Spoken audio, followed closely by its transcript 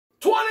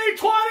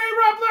2020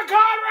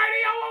 Replicon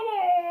Radio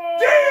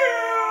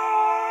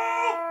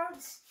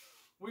Awards!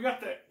 We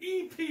got the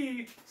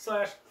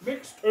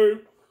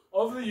EP/mixtape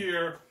of the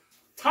year.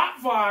 Top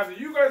 5 that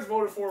you guys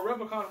voted for,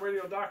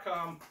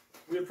 RepliconRadio.com.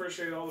 We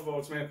appreciate all the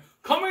votes, man.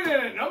 Coming in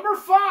at number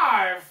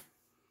 5,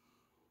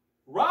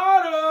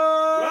 Riders!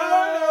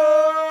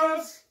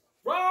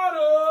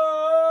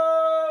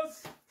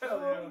 Riders!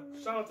 Hell yeah.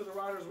 Shout out to the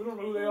Riders. We don't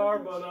know who they are,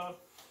 but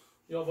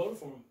y'all voted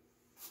for them.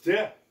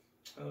 Yeah.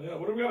 Hell yeah.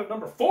 What do we got at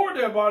number 4,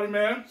 Dead Body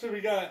Man? So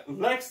we got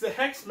Lex the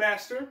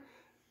Hexmaster,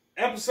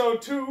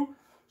 episode 2.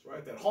 That's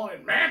right, that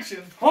Haunted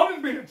Mansion.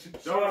 Haunted Mansion.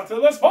 Shout out to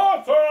the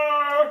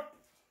sponsor!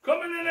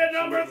 Coming in at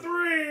number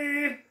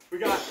 3, We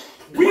got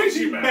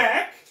Ouija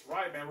Mac. That's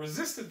right, man.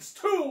 Resistance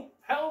 2,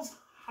 Hell's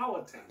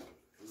Holotape.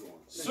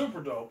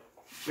 Super dope.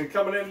 Then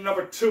coming in at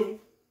number 2,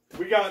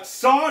 we got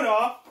Sawed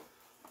Off,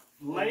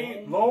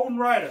 Lone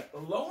Rider. The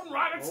Lone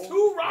Rider. It's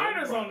 2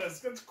 riders on this.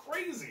 That's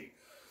crazy.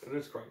 It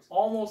is crazy.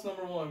 Almost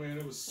number 1, man.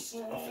 It was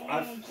so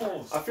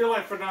close. I feel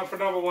like for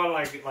number 1,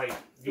 like you gotta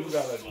do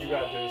this.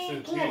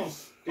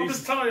 Close. I'm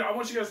just telling you, I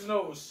want you guys to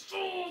know it was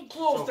so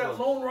close. So that close.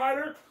 Lone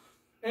Rider.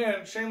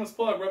 And shameless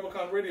plug,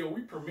 Replicon Radio,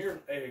 we premiered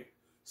a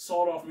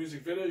sawed-off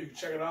music video. You can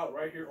check it out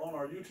right here on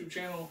our YouTube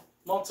channel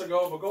months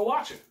ago, but go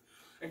watch it.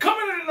 And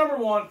coming in at number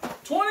 1,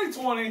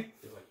 2020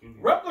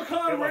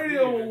 Replicon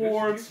Radio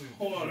Awards.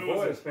 Hold on,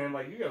 who is it? Man,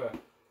 like you gotta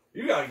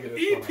get it.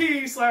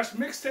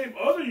 EP/mixtape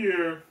of the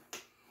year.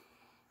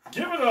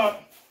 Give it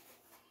up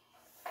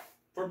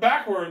for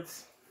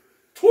Backwards.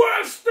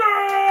 Twisted!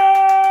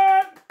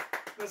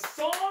 The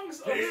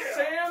songs of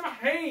Sam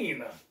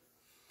Hain.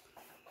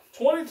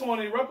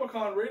 2020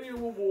 Replicon Radio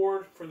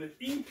Award for the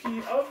EP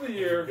of the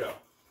year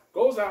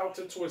goes out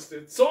to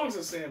Twisted. Songs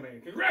of Sam Hain.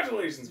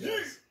 Congratulations,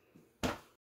 guys.